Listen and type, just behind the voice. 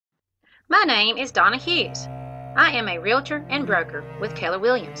My name is Donna Hughes. I am a realtor and broker with Keller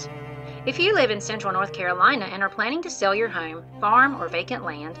Williams. If you live in Central North Carolina and are planning to sell your home, farm, or vacant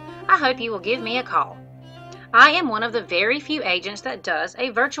land, I hope you will give me a call. I am one of the very few agents that does a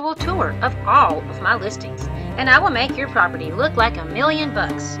virtual tour of all of my listings, and I will make your property look like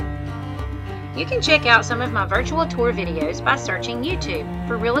 $1,000,000. You can check out some of my virtual tour videos by searching YouTube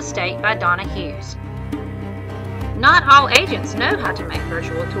for Real Estate by Donna Hughes. Not all agents know how to make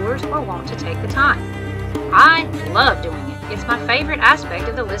virtual tours or want to take the time. I love doing it. It's my favorite aspect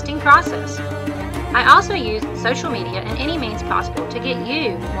of the listing process. I also use social media and any means possible to get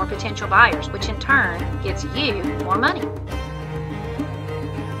you more potential buyers, which in turn gets you more money.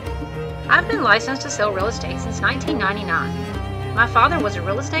 I've been licensed to sell real estate since 1999. My father was a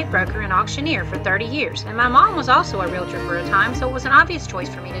real estate broker and auctioneer for 30 years, and my mom was also a realtor for a time, so it was an obvious choice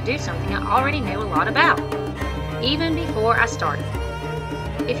for me to do something I already knew a lot about, even before I started.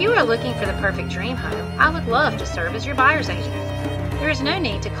 If you are looking for the perfect dream home, I would love to serve as your buyer's agent. There is no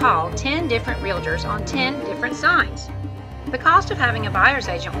need to call 10 different realtors on 10 different signs. The cost of having a buyer's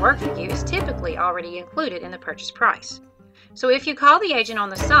agent work for you is typically already included in the purchase price. So if you call the agent on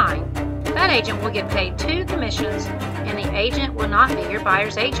the sign, that agent will get paid 2 commissions, and the agent will not be your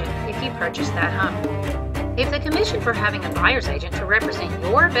buyer's agent if you purchase that home. If the commission for having a buyer's agent to represent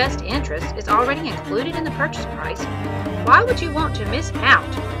your best interest is already included in the purchase price, why would you want to miss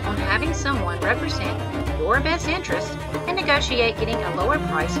out on having someone represent your best interest and negotiate getting a lower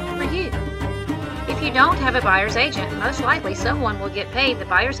price for you? If you don't have a buyer's agent, most likely someone will get paid the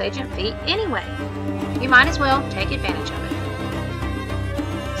buyer's agent fee anyway. You might as well take advantage of it.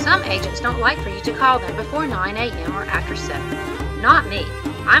 Some agents don't like for you to call them before 9 a.m. or after 7. Not me.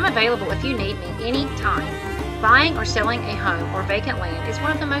 I'm available if you need me anytime. Buying or selling a home or vacant land is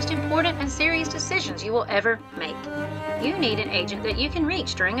one of the most important and serious decisions you will ever make. You need an agent that you can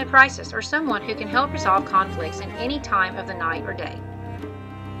reach during a crisis or someone who can help resolve conflicts in any time of the night or day.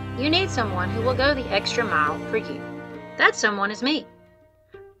 You need someone who will go the extra mile for you. That someone is me.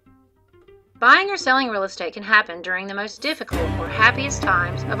 Buying or selling real estate can happen during the most difficult or happiest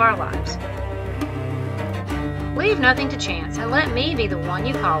times of our lives. Leave nothing to chance and let me be the one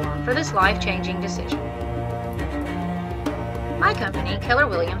you call on for this life-changing decision. My company, Keller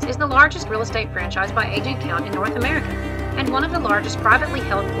Williams, is the largest real estate franchise by agent count in North America and one of the largest privately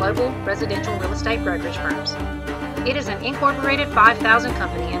held global residential real estate brokerage firms. It is an incorporated 5,000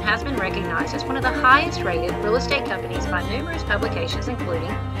 company and has been recognized as one of the highest rated real estate companies by numerous publications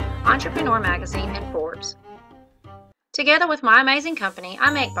including Entrepreneur Magazine and Forbes. Together with my amazing company, I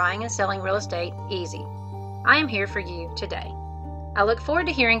make buying and selling real estate easy. I am here for you today. I look forward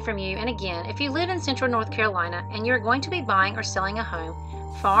to hearing from you, and again, if you live in Central North Carolina and you're going to be buying or selling a home,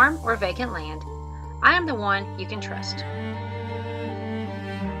 farm, or vacant land, I am the one you can trust.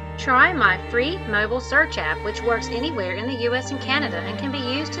 Try my free mobile search app, which works anywhere in the US and Canada and can be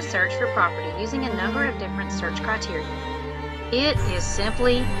used to search for property using a number of different search criteria. It is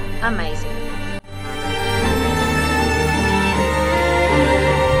simply amazing.